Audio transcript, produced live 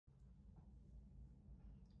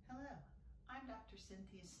I'm Dr.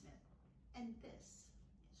 Cynthia Smith, and this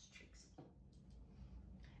is Trixie.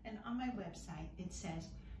 And on my website, it says,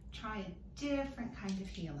 try a different kind of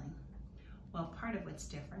healing. Well, part of what's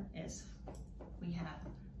different is we have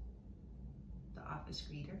the office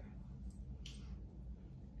greeter.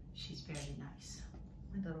 She's very nice,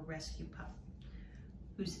 my little rescue pup,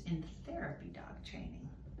 who's in therapy dog training.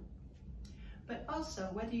 But also,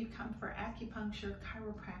 whether you come for acupuncture,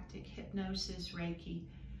 chiropractic, hypnosis, Reiki,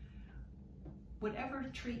 whatever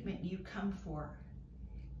treatment you come for,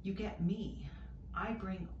 you get me. I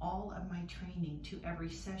bring all of my training to every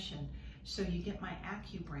session. So you get my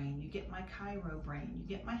AcuBrain, you get my Chiro brain,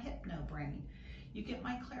 you get my Hypno brain, you get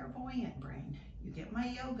my Clairvoyant brain, you get my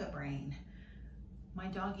yoga brain, my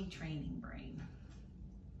doggy training brain,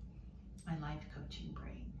 my life coaching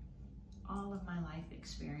brain, all of my life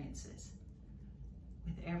experiences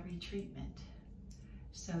with every treatment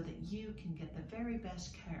so that you can get the very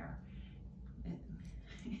best care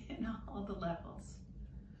in all the levels.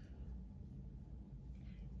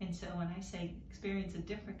 And so when I say experience a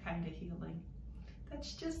different kind of healing,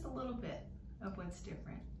 that's just a little bit of what's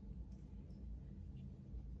different.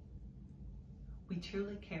 We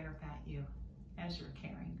truly care about you as we're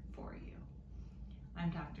caring for you. I'm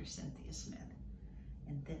Dr. Cynthia Smith,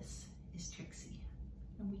 and this is Trixie,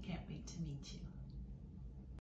 and we can't wait to meet you.